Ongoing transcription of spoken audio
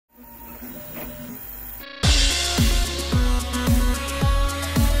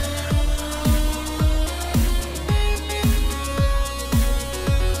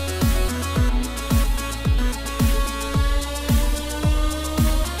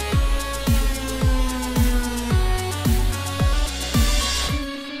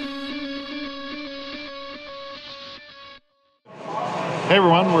Hey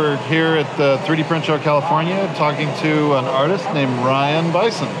everyone, we're here at the 3D Printshow California talking to an artist named Ryan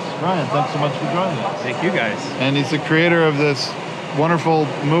Buyssons. Ryan, thanks so much for joining us. Thank you guys. And he's the creator of this wonderful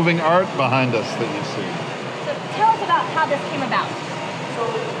moving art behind us that you see. So tell us about how this came about.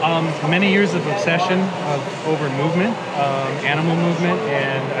 Many years of obsession over movement, animal movement,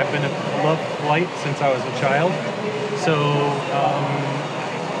 and I've been love flight since I was a child. So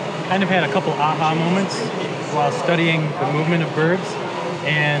kind of had a couple aha moments while studying the movement of birds,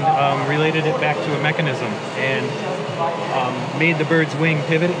 and related it back to a mechanism, and made the bird's wing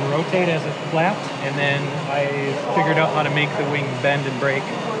pivot and rotate as it flapped, and then I figured out how to make the wing bend and break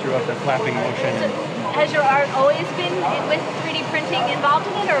throughout the flapping motion. So has your art always been with 3D printing involved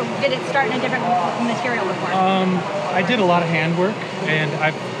in it, or did it start in a different material before? I did a lot of handwork, and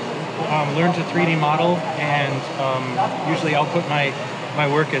I've learned to 3D model, and usually I'll put my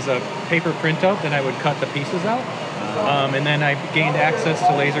work as a paper printout, then I would cut the pieces out. And then I gained access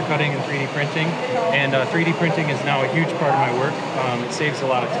to laser cutting and 3D printing, and 3D printing is now a huge part of my work. It saves a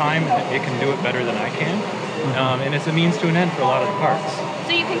lot of time, it can do it better than I can, and it's a means to an end for a lot of the parts.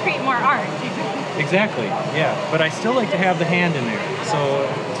 So you can create more art. Exactly, yeah, but I still like to have the hand in there, so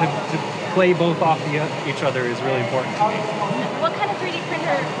to play both off each other is really important to me. What kind of 3D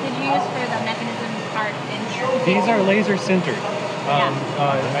printer did you use for the mechanism part in here? These are laser sintered.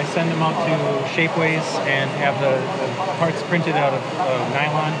 I send them out to Shapeways and have the parts printed out of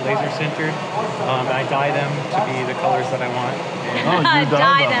nylon, laser sintered. I dye them to be the colors that I want. And you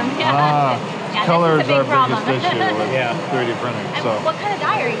dye them. Yeah. Yeah, colors are our problem. biggest issue with 3D printing. And So. what kind of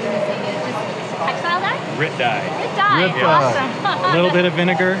dye are you using? Is it just textile dye? Grit dye. Grit dye, Grit dye. awesome. A little bit of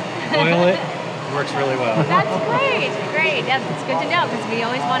vinegar, oil it, works really well. That's great, great. That's good to know because we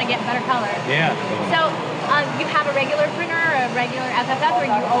always want to get better color. Yeah. So you have a regular printer, a regular FFF, or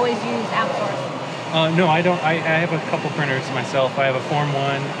you always use outsourced? No, I don't. I have a couple printers myself. I have a Form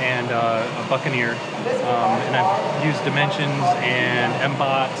 1 and a Buccaneer, and I've used Dimensions and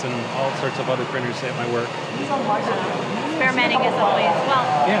MBOTs and all sorts of other printers at my work. Experimenting as always. Well,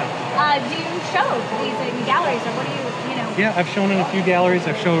 yeah. Do you show these in galleries, or what do you know? Yeah, I've shown in a few galleries.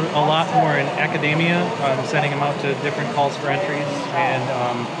 I've showed a lot more in academia, sending them out to different calls for entries, and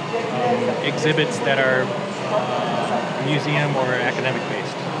exhibits that are museum or academic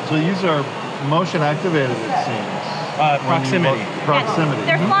based. So these are motion activated, it seems. Proximity. Proximity.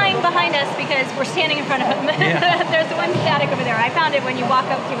 They're flying behind us because we're standing in front of them. Yeah. There's one static over there. I found it when you walk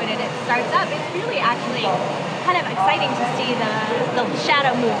up to it and it starts up. It's really actually kind of exciting to see the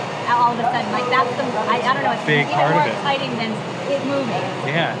shadow move all of a sudden. Like that's I don't know, it's big even part more of it. exciting than it moving.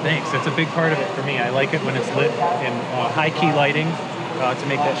 Yeah, thanks. It's a big part of it for me. I like it when it's lit in high key lighting to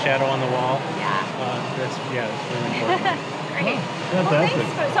make that shadow on the wall. Yeah. That's really important. Great. Fantastic.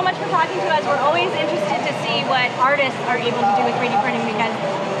 Well, thanks so much for talking to us. We're always interested to see what artists are able to do with 3D printing because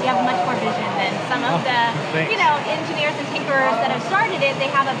you have much more vision than some of the engineers and tinkerers that have started it. They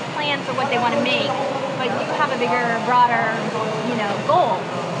have a plan for what they want to make, but you have a bigger, broader, goal.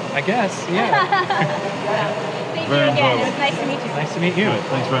 I guess, yeah. Thank you again. It was nice to meet you. Nice to meet you.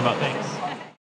 Thanks very much. Thanks.